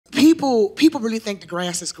people really think the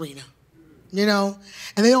grass is greener, you know?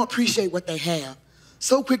 And they don't appreciate what they have.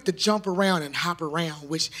 So quick to jump around and hop around,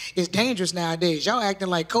 which is dangerous nowadays. Y'all acting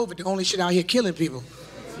like COVID, the only shit out here killing people.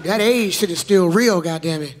 That age shit is still real,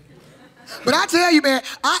 goddammit. But I tell you, man,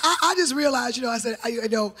 I just realized, you know,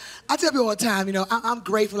 I tell people all the time, you know, I'm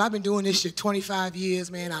grateful. I've been doing this shit 25 years,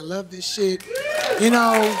 man. I love this shit, you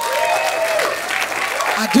know.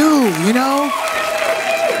 I do, you know.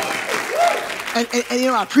 And you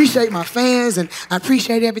know, I appreciate my fans and I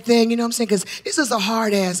appreciate everything, you know what I'm saying? Because this is a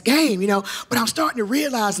hard-ass game, you know? But I'm starting to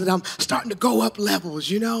realize that I'm starting to go up levels,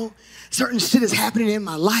 you know? Certain shit is happening in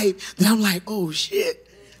my life that I'm like, oh, shit,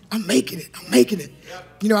 I'm making it, I'm making it.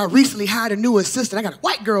 You know, I recently hired a new assistant. I got a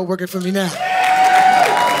white girl working for me now.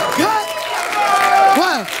 Good?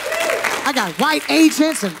 What? I got white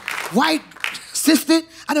agents and white assistant.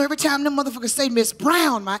 I know every time them motherfuckers say Miss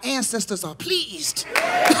Brown, my ancestors are pleased.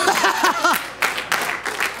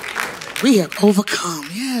 We have overcome,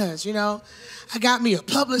 yes, you know. I got me a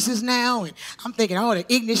publicist now, and I'm thinking all the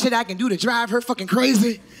ignorant shit I can do to drive her fucking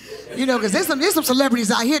crazy. You know, because there's some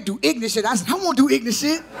celebrities out here do ignorant shit. I said, I want to do ignorant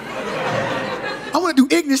shit. I want to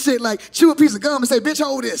do ignorant shit like chew a piece of gum and say, bitch,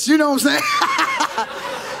 hold this. You know what I'm saying?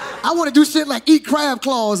 I want to do shit like eat crab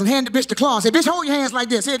claws and hand the bitch the claws. Say, bitch, hold your hands like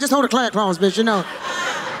this. Here, just hold the crab claws, bitch, you know.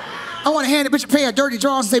 I want to hand the bitch a pair of dirty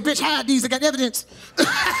drawers and say, bitch, hide these, I got evidence.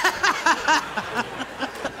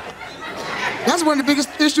 That's one of the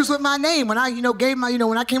biggest issues with my name. When I, you know,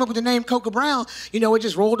 when I came up with the name Coca Brown, you know, it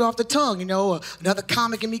just rolled off the tongue, you know. Another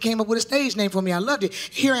comic in me came up with a stage name for me. I loved it.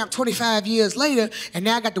 Here I am 25 years later, and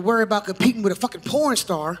now I got to worry about competing with a fucking porn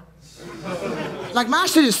star. Like, my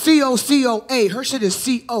shit is C-O-C-O-A. Her shit is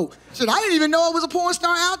C-O. Shit, I didn't even know I was a porn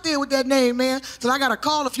star out there with that name, man. So I got a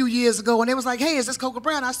call a few years ago, and they was like, hey, is this Coca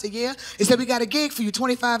Brown? I said, yeah. They said, we got a gig for you,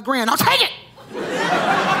 25 grand. I'll take it!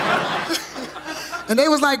 And they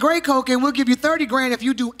was like, great, Coca, and we'll give you 30 grand if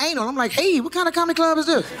you do anal. I'm like, hey, what kind of comedy club is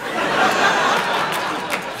this? What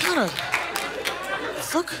kind of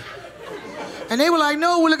fuck? And they were like,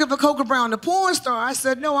 no, we're looking for Coca Brown, the porn star. I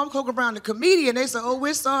said, no, I'm Coca Brown, the comedian. They said, oh,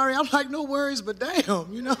 we're sorry. I'm like, no worries, but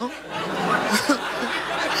damn, you know.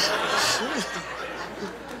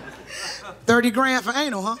 30 grand for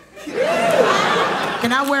anal, huh?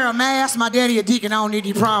 Can I wear a mask? My daddy a deacon, I don't need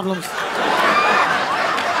any problems.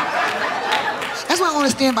 That's what I don't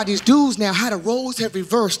understand about these dudes now, how the roles have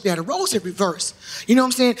reversed now. The roles have reversed. You know what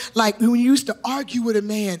I'm saying? Like, when you used to argue with a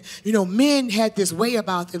man, you know, men had this way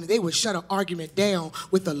about them. They would shut an argument down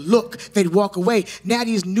with a look. They'd walk away. Now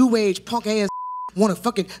these new age punk ass want to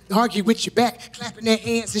fucking argue with your back, clapping their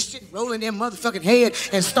hands and shit, rolling their motherfucking head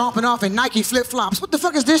and stomping off in Nike flip-flops. What the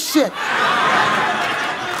fuck is this shit?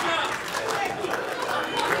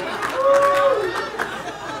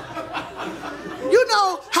 You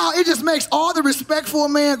know how it just makes all the respect for a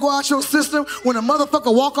man go out your system when a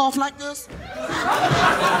motherfucker walk off like this?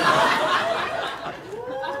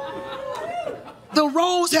 The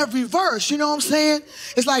roles have reversed, you know what I'm saying?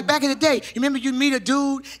 It's like back in the day, you remember you'd meet a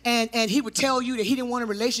dude and he would tell you that he didn't want a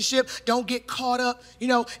relationship, don't get caught up, you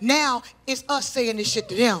know? Now, it's us saying this shit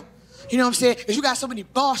to them. You know what I'm saying? Because you got so many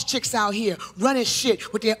boss chicks out here running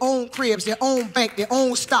shit with their own cribs, their own bank, their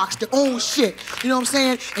own stocks, their own shit. You know what I'm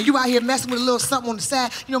saying? And you out here messing with a little something on the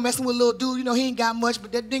side, you know, messing with a little dude, you know, he ain't got much,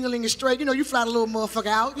 but that ding-a-ling is straight. You know, you fly the little motherfucker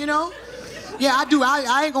out, you know? Yeah, I do.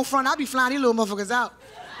 I ain't gonna front. I be flying these little motherfuckers out.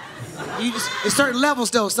 It's certain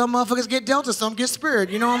levels, though. Some motherfuckers get Delta, some get Spirit.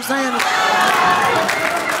 You know what I'm saying?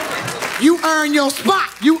 You earn your spot.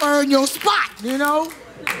 You earn your spot, you know?